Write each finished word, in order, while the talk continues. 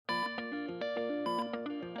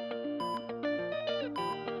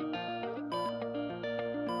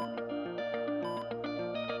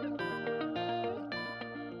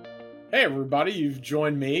Hey, everybody, you've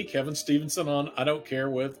joined me, Kevin Stevenson, on I Don't Care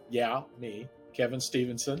with, me, Kevin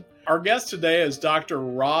Stevenson. Our guest today is Dr.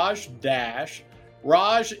 Raj Dash.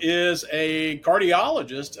 Raj is a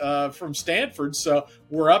cardiologist from Stanford, so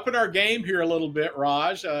we're up in our game here a little bit,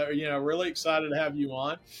 Raj. Really excited to have you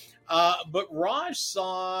on. But Raj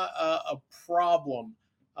saw a problem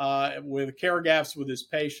with care gaps with his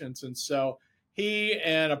patients, and so he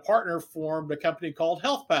and a partner formed a company called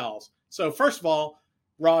HealthPals. So, first of all,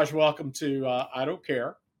 Raj, welcome to I Don't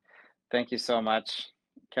Care. Thank you so much,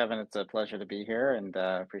 Kevin. It's a pleasure to be here, and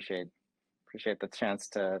appreciate the chance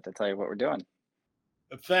to tell you what we're doing.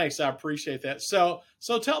 Thanks, I appreciate that. So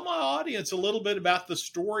tell my audience a little bit about the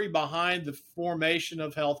story behind the formation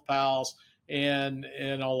of Health Pals and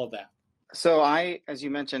all of that. So as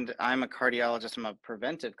you mentioned, I'm a cardiologist. I'm a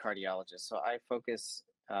preventive cardiologist. So I focus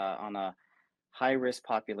on a high-risk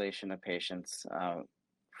population of patients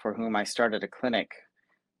for whom I started a clinic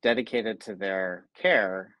dedicated to their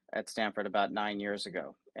care at Stanford about 9 years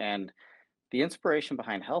ago. And the inspiration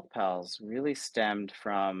behind Health Pals really stemmed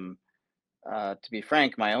from, to be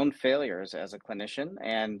frank, my own failures as a clinician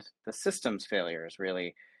and the system's failures,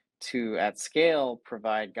 really, to at scale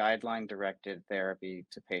provide guideline directed therapy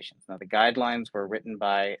to patients. Now, the guidelines were written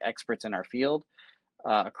by experts in our field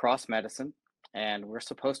across medicine, and we're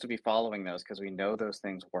supposed to be following those because we know those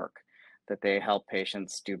things work, that they help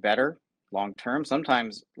patients do better long term,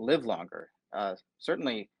 sometimes live longer,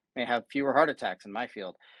 certainly may have fewer heart attacks in my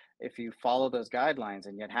field if you follow those guidelines.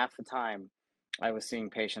 And yet half the time I was seeing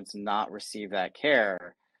patients not receive that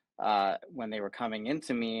care. When they were coming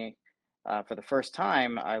into me for the first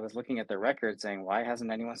time, I was looking at their records saying, why hasn't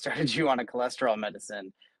anyone started you on a cholesterol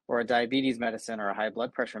medicine or a diabetes medicine or a high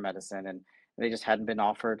blood pressure medicine? And they just hadn't been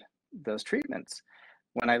offered those treatments.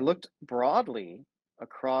 When I looked broadly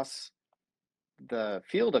across the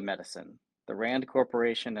field of medicine, the Rand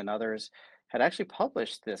Corporation and others had actually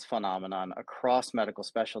published this phenomenon across medical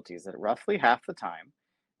specialties that roughly half the time,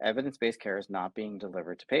 evidence-based care is not being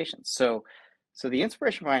delivered to patients. So the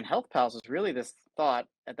inspiration behind Health Pals was really this thought.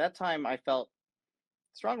 At that time, I felt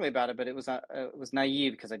strongly about it, but it was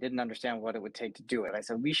naive because I didn't understand what it would take to do it. I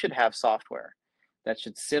said, we should have software that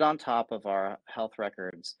should sit on top of our health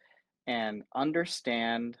records and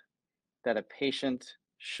understand that a patient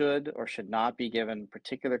should or should not be given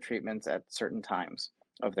particular treatments at certain times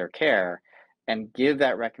of their care, and give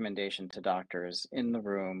that recommendation to doctors in the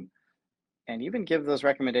room, and even give those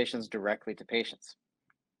recommendations directly to patients.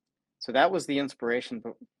 So that was the inspiration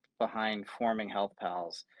behind forming Health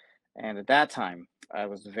Pals. And at that time, I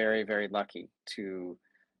was very, very lucky to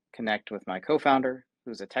connect with my co-founder,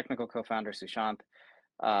 who's a technical co-founder, Sushant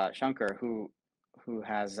Shankar, who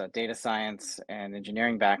has a data science and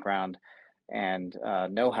engineering background and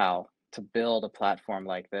know-how to build a platform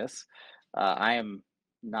like this. I am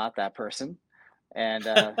not that person, and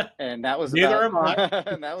that was Neither about am I.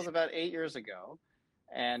 and that was about 8 years ago,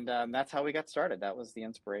 and that's how we got started. That was the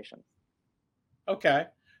inspiration. Okay.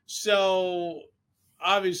 So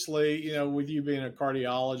obviously, with you being a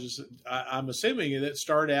cardiologist, I'm assuming that it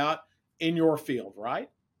started out in your field, right?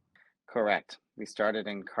 Correct. We started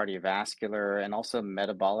in cardiovascular and also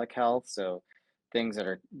metabolic health, so things that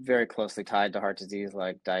are very closely tied to heart disease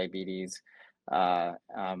like diabetes, uh,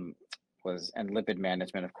 um, and lipid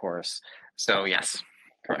management, of course. So yes,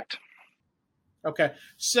 correct. Okay.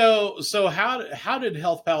 So how did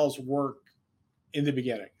Health Pals work in the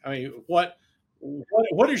beginning? I mean, what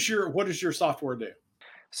does your software do?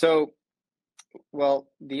 So, well,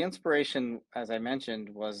 the inspiration, as I mentioned,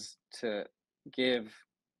 was to give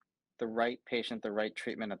the right patient the right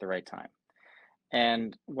treatment at the right time.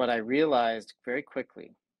 And what I realized very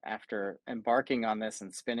quickly after embarking on this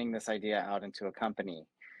and spinning this idea out into a company,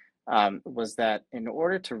 was that in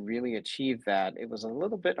order to really achieve that, it was a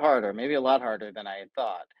little bit harder, maybe a lot harder than I had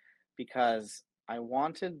thought, because I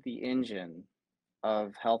wanted the engine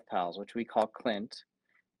of Health Pals, which we call Clint.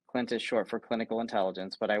 Clint is short for clinical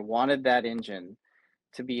intelligence, but I wanted that engine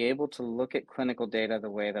to be able to look at clinical data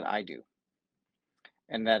the way that I do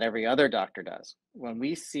and that every other doctor does. When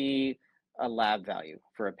we see a lab value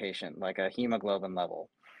for a patient, like a hemoglobin level,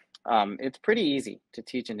 it's pretty easy to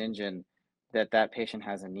teach an engine that patient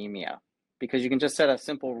has anemia, because you can just set a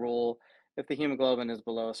simple rule. If the hemoglobin is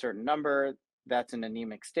below a certain number, that's an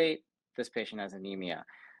anemic state. This patient has anemia.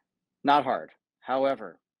 Not hard.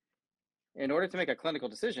 However, in order to make a clinical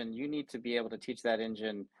decision, you need to be able to teach that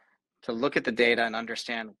engine to look at the data and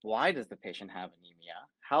understand, why does the patient have anemia?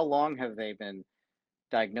 How long have they been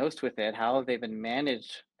diagnosed with it? How have they been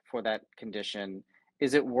managed for that condition?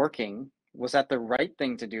 Is it working? Was that the right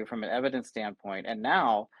thing to do from an evidence standpoint? And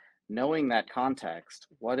now, knowing that context,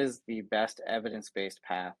 what is the best evidence-based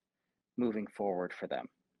path moving forward for them.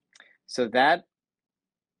 So that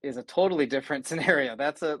is a totally different scenario.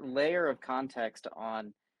 That's a layer of context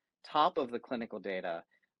on top of the clinical data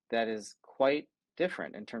that is quite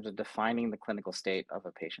different in terms of defining the clinical state of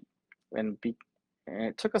a patient. And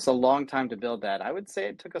it took us a long time to build that. I would say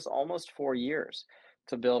it took us almost 4 years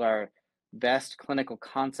to build our best clinical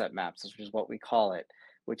concept maps, which is what we call it,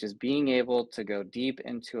 which is being able to go deep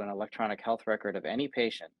into an electronic health record of any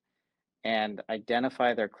patient and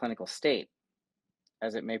identify their clinical state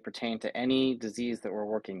as it may pertain to any disease that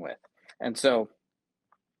we're working with. And so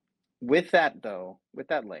with that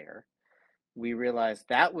layer, we realized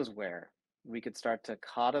that was where we could start to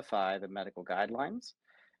codify the medical guidelines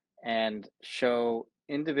and show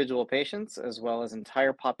individual patients as well as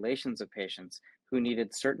entire populations of patients who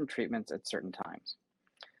needed certain treatments at certain times.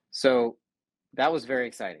 So that was very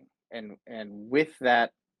exciting. And with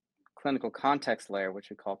that clinical context layer, which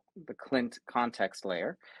we call the Clint context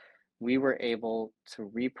layer, we were able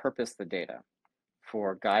to repurpose the data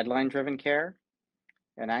for guideline-driven care,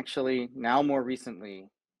 and actually now more recently,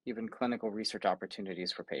 even clinical research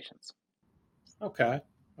opportunities for patients. Okay.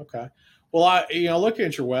 Well, looking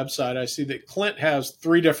at your website, I see that Clint has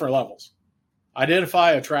 3 different levels: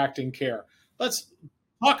 identify, attract, and care. Let's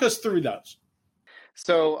talk us through those.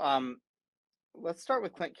 So let's start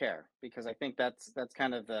with Clint Care, because I think that's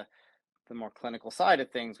kind of the more clinical side of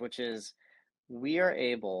things, which is we are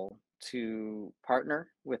able to partner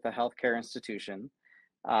with a healthcare institution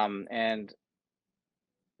and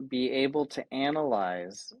be able to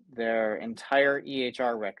analyze their entire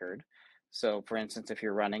EHR record. So for instance, if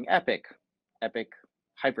you're running Epic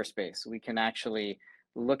Hyperspace, we can actually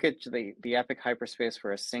look at the Epic Hyperspace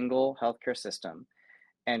for a single healthcare system,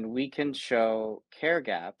 and we can show care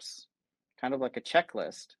gaps, kind of like a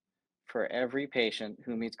checklist for every patient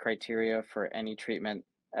who meets criteria for any treatment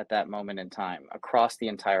at that moment in time across the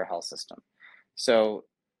entire health system. So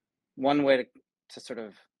one way to sort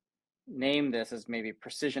of name this is maybe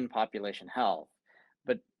precision population health.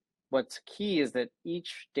 But what's key is that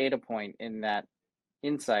each data point in that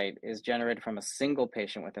insight is generated from a single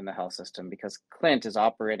patient within the health system, because Clint is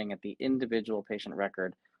operating at the individual patient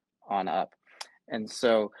record on up. And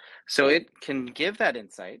so it can give that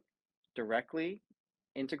insight directly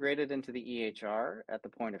integrated into the EHR at the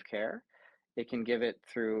point of care. It can give it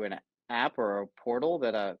through an app or a portal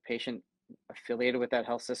that a patient affiliated with that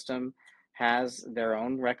health system has their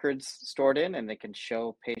own records stored in, and they can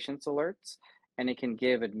show patients alerts, and it can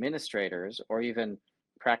give administrators or even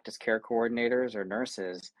practice care coordinators or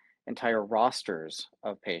nurses entire rosters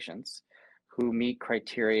of patients who meet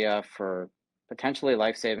criteria for potentially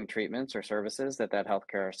life-saving treatments or services that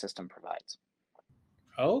healthcare system provides.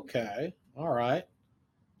 Okay. All right.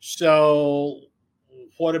 So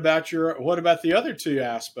what about the other 2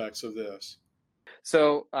 aspects of this?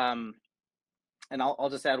 So and I'll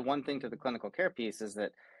just add one thing to the clinical care piece, is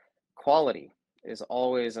that quality is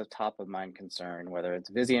always a top of mind concern, whether it's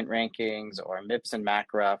Vizient rankings or MIPS and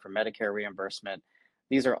MACRA for Medicare reimbursement.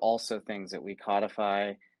 These are also things that we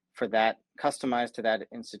codify for that, customized to that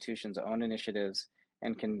institution's own initiatives,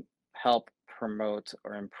 and can help promote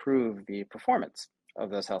or improve the performance of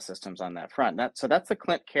those health systems on that front. So that's the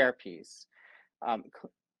Clint Care piece.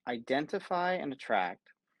 Identify and attract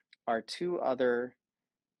are 2 other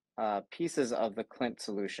pieces of the Clint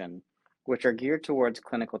solution, which are geared towards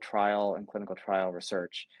clinical trial and clinical trial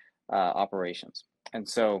research operations. And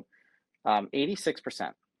so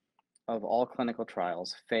 86% of all clinical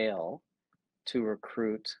trials fail to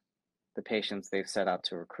recruit the patients they've set out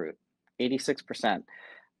to recruit. 86%.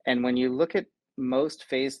 And when you look at most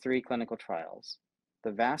phase 3 clinical trials,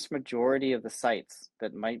 the vast majority of the sites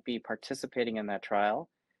that might be participating in that trial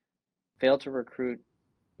fail to recruit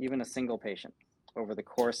even a single patient over the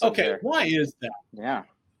course of their... Why is that? Yeah.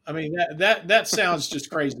 I mean, that sounds just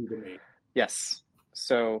crazy to me. Yes.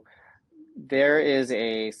 So there is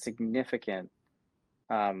a significant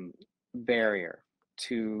barrier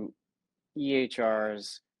to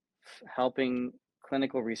EHRs helping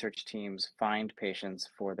clinical research teams find patients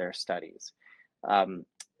for their studies.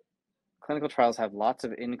 Clinical trials have lots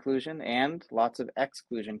of inclusion and lots of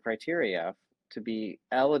exclusion criteria to be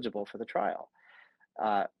eligible for the trial.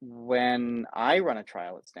 When I run a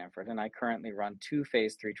trial at Stanford, and I currently run 2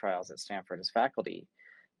 phase 3 trials at Stanford as faculty,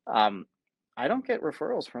 I don't get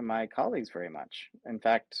referrals from my colleagues very much. In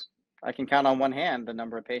fact, I can count on one hand the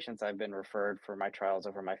number of patients I've been referred for my trials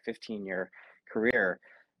over my 15-year career.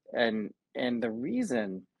 And the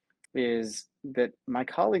reason is that my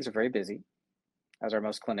colleagues are very busy, as are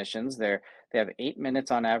most clinicians. They have 8 minutes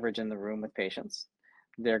on average in the room with patients.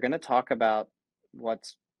 They're going to talk about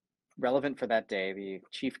what's relevant for that day, the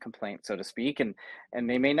chief complaint, so to speak, and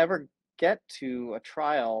they may never get to a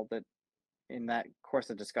trial that in that course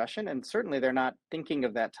of discussion, and certainly they're not thinking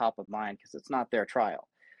of that top of mind because it's not their trial.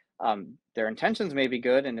 Their intentions may be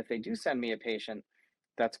good, and if they do send me a patient,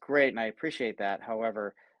 that's great, and I appreciate that.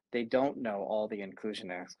 However, they don't know all the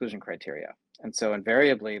inclusion and exclusion criteria. And so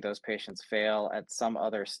invariably, those patients fail at some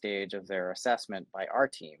other stage of their assessment by our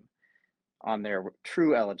team on their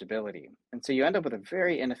true eligibility. And so you end up with a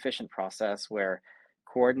very inefficient process where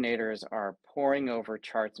coordinators are poring over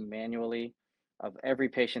charts manually of every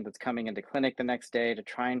patient that's coming into clinic the next day to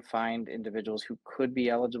try and find individuals who could be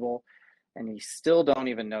eligible. And you still don't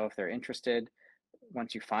even know if they're interested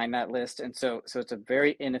once you find that list. And so it's a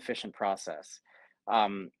very inefficient process.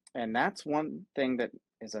 And that's one thing that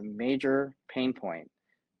is a major pain point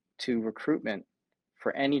to recruitment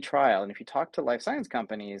for any trial. And if you talk to life science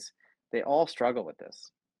companies, they all struggle with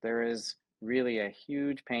this. There is really a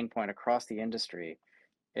huge pain point across the industry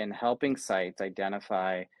in helping sites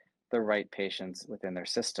identify the right patients within their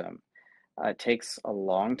system. It takes a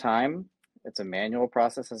long time. It's a manual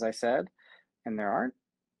process, as I said, and there aren't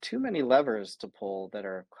too many levers to pull that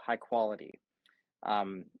are high quality.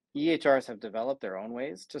 EHRs have developed their own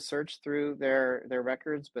ways to search through their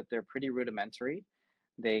records, but they're pretty rudimentary.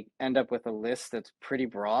 They end up with a list that's pretty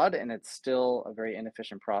broad, and it's still a very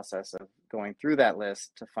inefficient process of going through that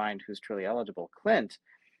list to find who's truly eligible. Clint,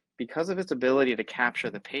 because of its ability to capture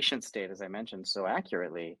the patient state, as I mentioned so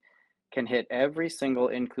accurately, can hit every single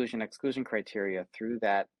inclusion-exclusion criteria through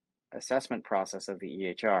that assessment process of the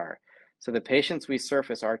EHR. So the patients we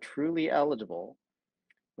surface are truly eligible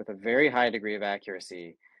with a very high degree of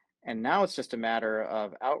accuracy. And now it's just a matter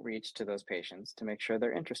of outreach to those patients to make sure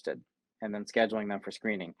they're interested and then scheduling them for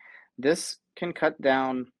screening. This can cut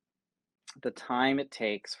down the time it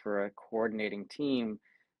takes for a coordinating team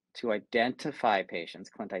to identify patients,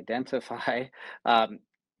 Clint, identify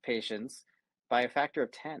patients by a factor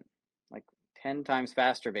of 10, like 10 times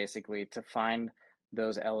faster, basically, to find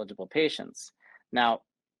those eligible patients. Now,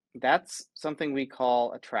 that's something we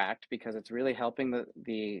call attract because it's really helping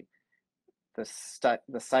the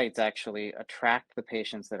sites actually attract the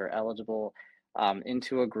patients that are eligible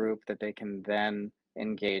into a group that they can then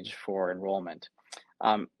engage for enrollment.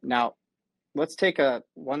 Now, let's take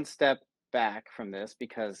one step back from this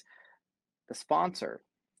because the sponsor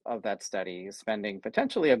of that study is spending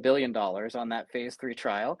potentially $1 billion on that phase 3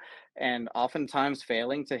 trial and oftentimes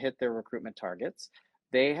failing to hit their recruitment targets.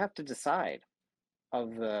 They have to decide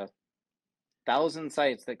of the 1,000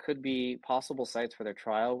 sites that could be possible sites for their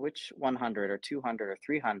trial, which 100 or 200 or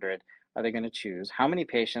 300 are they going to choose? How many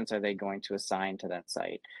patients are they going to assign to that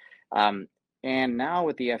site? And now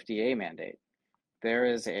with the FDA mandate, there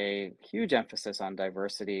is a huge emphasis on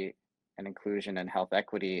diversity and inclusion and health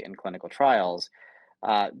equity in clinical trials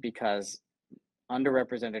because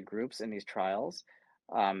underrepresented groups in these trials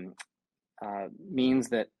means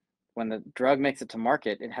that when the drug makes it to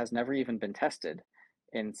market, it has never even been tested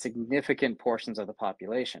in significant portions of the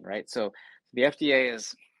population, right? So the FDA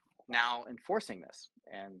is now enforcing this,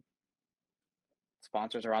 and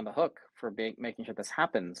sponsors are on the hook for making sure this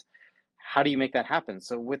happens. How do you make that happen?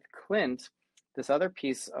 So with Clint, this other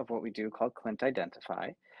piece of what we do called Clint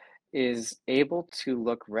Identify is able to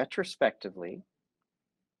look retrospectively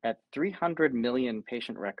at 300 million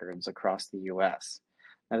patient records across the US.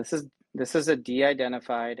 Now this is a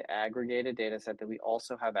de-identified aggregated data set that we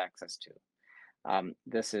also have access to.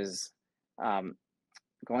 This is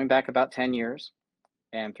going back about 10 years,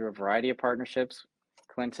 and through a variety of partnerships,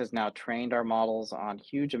 Clint has now trained our models on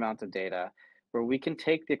huge amounts of data where we can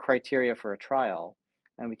take the criteria for a trial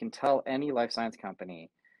and we can tell any life science company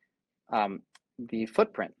the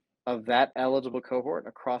footprint of that eligible cohort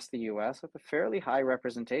across the US with a fairly high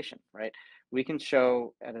representation, right? We can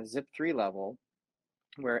show at a ZIP3 level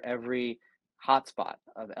where every hotspot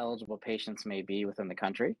of eligible patients may be within the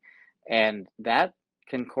country. And that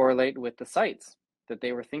can correlate with the sites that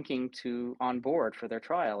they were thinking to onboard for their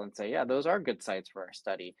trial and say, yeah, those are good sites for our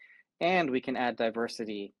study. And we can add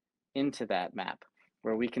diversity into that map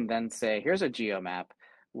where we can then say, here's a geo map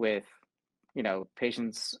with,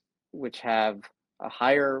 patients which have a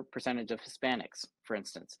higher percentage of Hispanics, for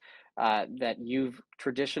instance, that you've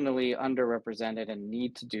traditionally underrepresented and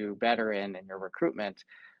need to do better in your recruitment.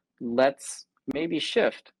 Let's maybe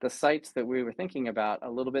shift the sites that we were thinking about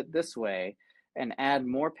a little bit this way and add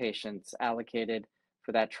more patients allocated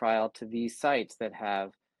for that trial to these sites that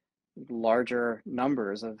have larger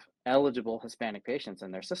numbers of eligible Hispanic patients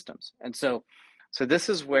in their systems. And so this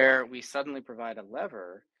is where we suddenly provide a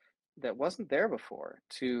lever that wasn't there before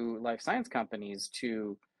to life science companies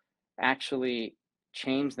to actually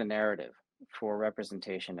change the narrative for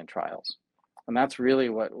representation in trials. And that's really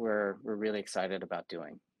what we're really excited about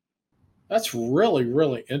doing. That's really,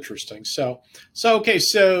 really interesting. Okay,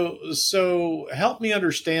 so help me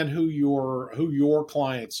understand who your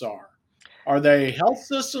clients are. Are they health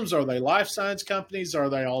systems? Are they life science companies? Are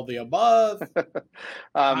they all the above? um,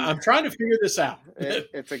 I'm trying to figure this out.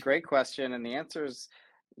 it's a great question, and the answer is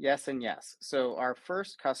yes and yes. So our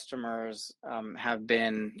first customers have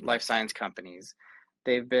been life science companies.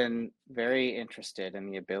 They've been very interested in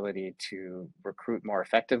the ability to recruit more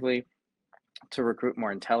effectively, to recruit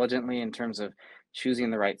more intelligently in terms of choosing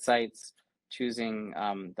the right sites, choosing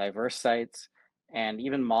diverse sites, and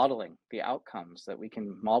even modeling the outcomes that we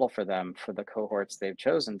can model for them for the cohorts they've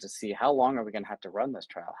chosen to see how long are we going to have to run this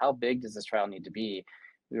trial? How big does this trial need to be?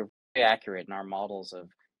 We were very accurate in our models of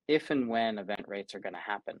if and when event rates are going to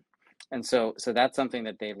happen. And so that's something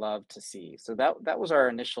that they love to see. So that was our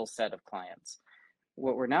initial set of clients.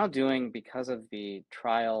 What we're now doing because of the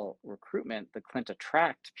trial recruitment, the Clint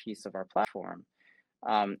Attract piece of our platform,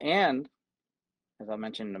 and as I'll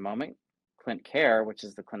mention in a moment, Clint Care, which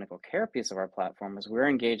is the clinical care piece of our platform, is we're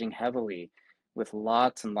engaging heavily with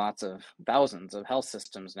lots and lots of thousands of health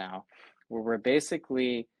systems now, where we're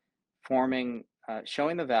basically forming,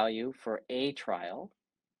 showing the value for a trial,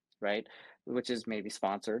 right, which is maybe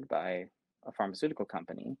sponsored by a pharmaceutical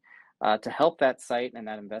company, to help that site and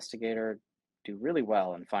that investigator do really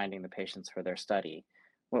well in finding the patients for their study.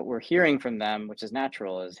 What we're hearing from them, which is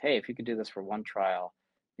natural, is, hey, if you could do this for one trial,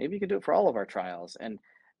 maybe you could do it for all of our trials.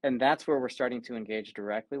 And that's where we're starting to engage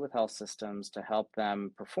directly with health systems to help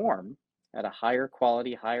them perform at a higher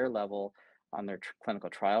quality, higher level on their clinical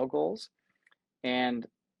trial goals. And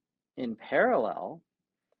in parallel,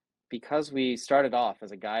 because we started off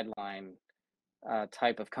as a guideline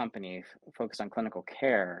type of company focused on clinical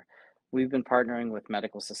care, we've been partnering with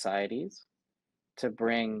medical societies to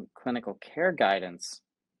bring clinical care guidance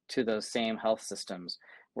to those same health systems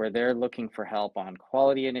where they're looking for help on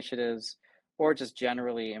quality initiatives or just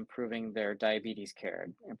generally improving their diabetes care,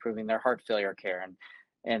 improving their heart failure care.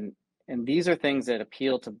 And these are things that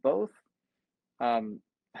appeal to both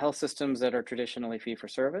health systems that are traditionally fee for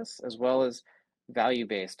service, as well as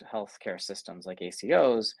value-based healthcare systems like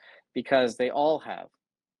ACOs, because they all have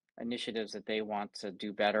initiatives that they want to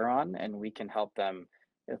do better on, and we can help them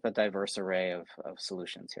with a diverse array of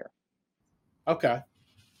solutions here. Okay,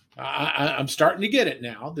 I'm starting to get it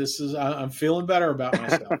now. I'm feeling better about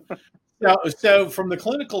myself. So from the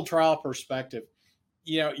clinical trial perspective,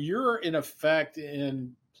 you're in effect,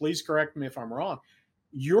 and please correct me if I'm wrong,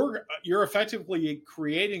 you're effectively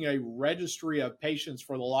creating a registry of patients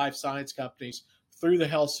for the life science companies through the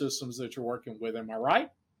health systems that you're working with. Am I right?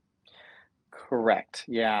 Correct.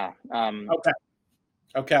 Yeah. Okay.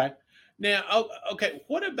 Okay. Now, okay.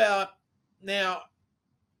 What about now?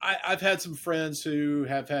 I've had some friends who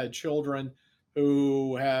have had children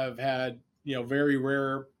who have had, very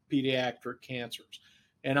rare pediatric cancers.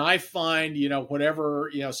 And I find,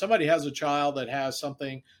 whenever, somebody has a child that has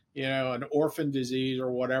something, an orphan disease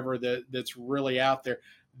or whatever that's really out there,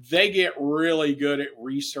 they get really good at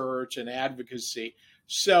research and advocacy.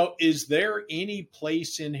 So is there any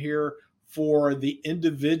place in here for the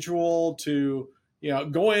individual to,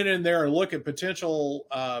 go in there and look at potential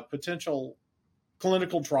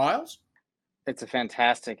clinical trials? It's a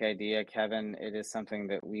fantastic idea, Kevin. It is something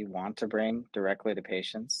that we want to bring directly to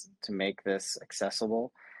patients to make this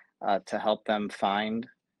accessible, to help them find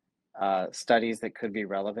studies that could be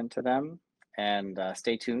relevant to them. And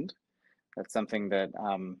stay tuned. That's something that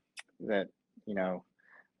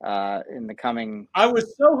in the coming I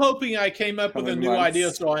was so hoping I came up with a coming new idea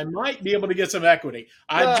months. so I might be able to get some equity.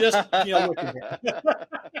 I'm just, looking here.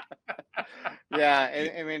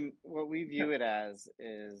 Yeah, I mean, what we view it as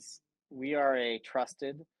is we are a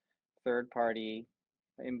trusted third party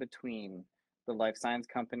in between the life science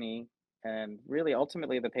company and really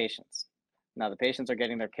ultimately the patients. Now, the patients are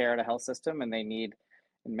getting their care at a health system and they need,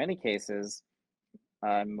 in many cases,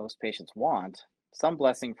 most patients want some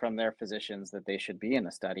blessing from their physicians that they should be in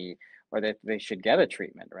a study or that they should get a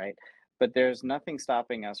treatment, right? But there's nothing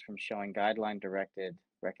stopping us from showing guideline directed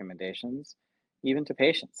recommendations, even to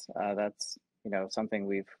patients. That's something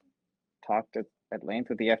we've talked at length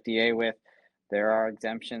with the FDA with. There are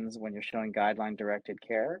exemptions when you're showing guideline directed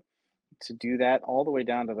care to do that all the way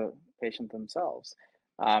down to the patient themselves.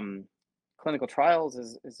 Um, Clinical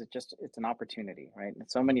trials it's an opportunity, right? And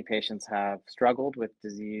so many patients have struggled with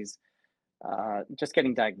disease, just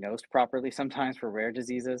getting diagnosed properly sometimes for rare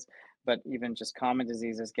diseases, but even just common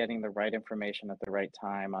diseases, getting the right information at the right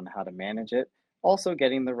time on how to manage it. Also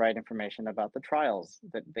getting the right information about the trials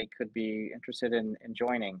that they could be interested in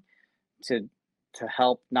joining to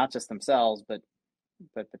help not just themselves, but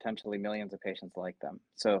potentially millions of patients like them.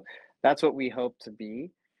 So that's what we hope to be.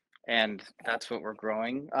 And that's what we're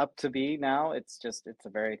growing up to be now. It's a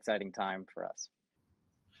very exciting time for us.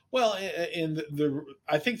 Well, and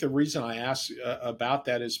I think the reason I asked about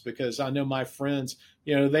that is because I know my friends,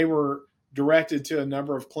 they were directed to a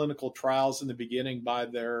number of clinical trials in the beginning by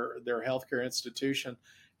their healthcare institution,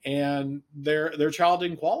 and their child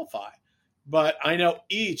didn't qualify. But I know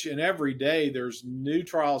each and every day there's new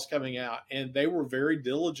trials coming out, and they were very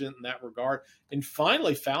diligent in that regard, and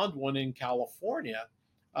finally found one in California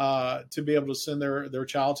to be able to send their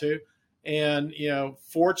child to. And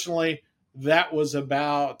fortunately, that was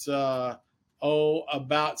about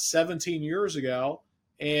 17 years ago,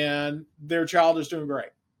 and their child is doing great.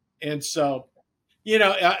 And so,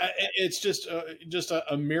 it's just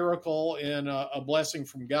a miracle and a blessing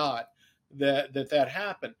from God that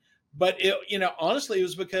happened. But honestly, it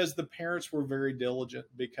was because the parents were very diligent,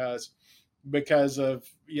 because of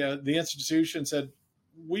the institution said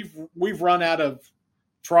we've run out of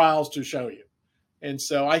trials to show you. And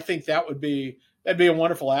so I think that'd be a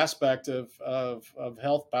wonderful aspect of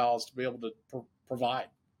HealthPals to be able to provide.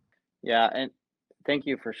 Yeah, and thank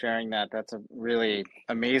you for sharing that. That's a really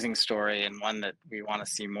amazing story, and one that we want to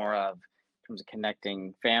see more of in terms of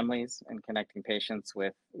connecting families and connecting patients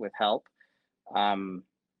with help.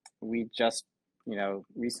 We just,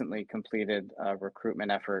 recently completed a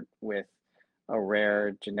recruitment effort with a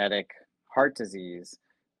rare genetic heart disease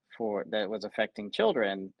that was affecting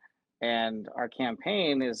children. And our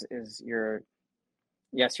campaign is you're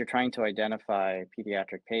trying to identify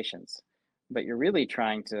pediatric patients, but you're really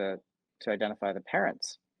trying to identify the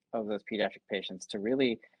parents of those pediatric patients, to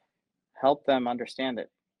really help them understand that,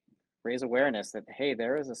 raise awareness that, hey,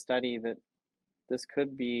 there is a study that this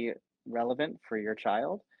could be relevant for your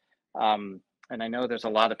child. And I know there's a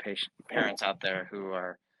lot of parents out there who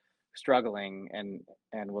are struggling and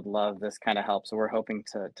would love this kind of help. So we're hoping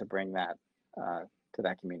to bring that to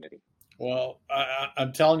that community. Well,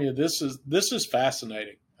 I'm telling you, this is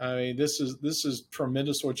fascinating. I mean, this is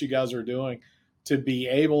tremendous what you guys are doing to be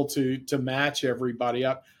able to match everybody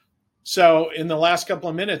up. So, in the last couple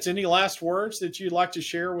of minutes, any last words that you'd like to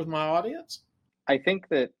share with my audience? I think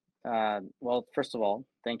that, well, first of all,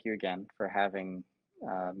 thank you again for having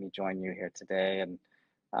me join you here today. And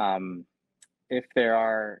if there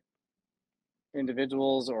are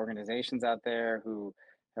individuals or organizations out there who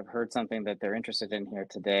have heard something that they're interested in here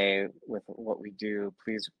today with what we do,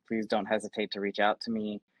 please don't hesitate to reach out to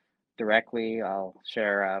me directly. I'll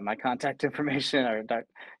share my contact information, or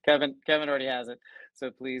Kevin already has it. So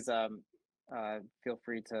please feel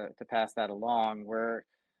free to pass that along. We're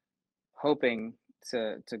hoping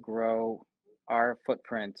to grow our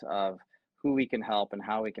footprint of who we can help and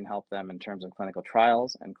how we can help them in terms of clinical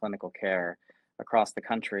trials and clinical care across the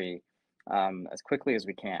country as quickly as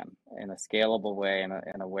we can, in a scalable way, in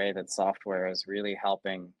a way that software is really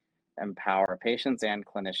helping empower patients and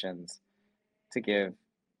clinicians to give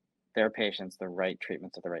their patients the right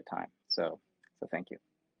treatments at the right time. So thank you.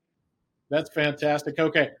 That's fantastic.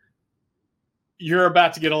 Okay. You're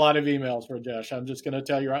about to get a lot of emails, Rajesh. I'm just going to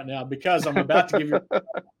tell you right now, because I'm about to give you.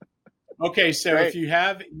 Okay, so Great. If you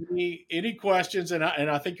have any questions, and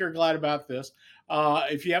I think you're glad about this,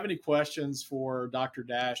 if you have any questions for Dr.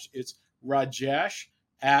 Dash, it's Rajesh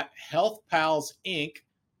at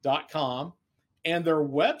healthpalsinc.com, and their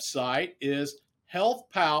website is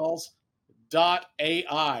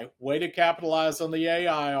healthpals.ai. Way to capitalize on the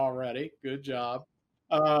AI already. Good job.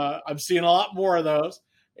 I'm seeing a lot more of those.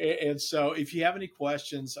 And so if you have any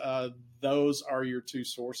questions, those are your two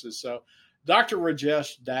sources. So Dr.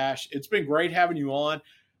 Rajesh Dash, it's been great having you on.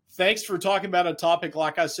 Thanks for talking about a topic,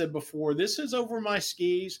 like I said before, this is over my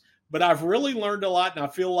skis, but I've really learned a lot, and I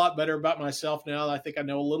feel a lot better about myself now. I think I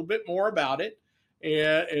know a little bit more about it.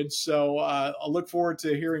 And so I look forward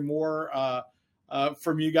to hearing more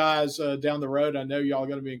from you guys down the road. I know y'all are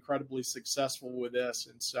going to be incredibly successful with this.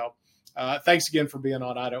 And so thanks again for being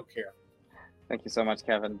on I Don't Care. Thank you so much,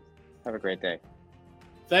 Kevin. Have a great day.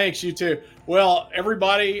 Thanks, you too. Well,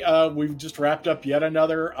 everybody, we've just wrapped up yet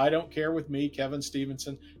another I Don't Care with me, Kevin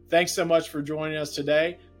Stevenson. Thanks so much for joining us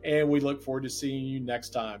today, and we look forward to seeing you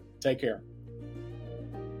next time. Take care.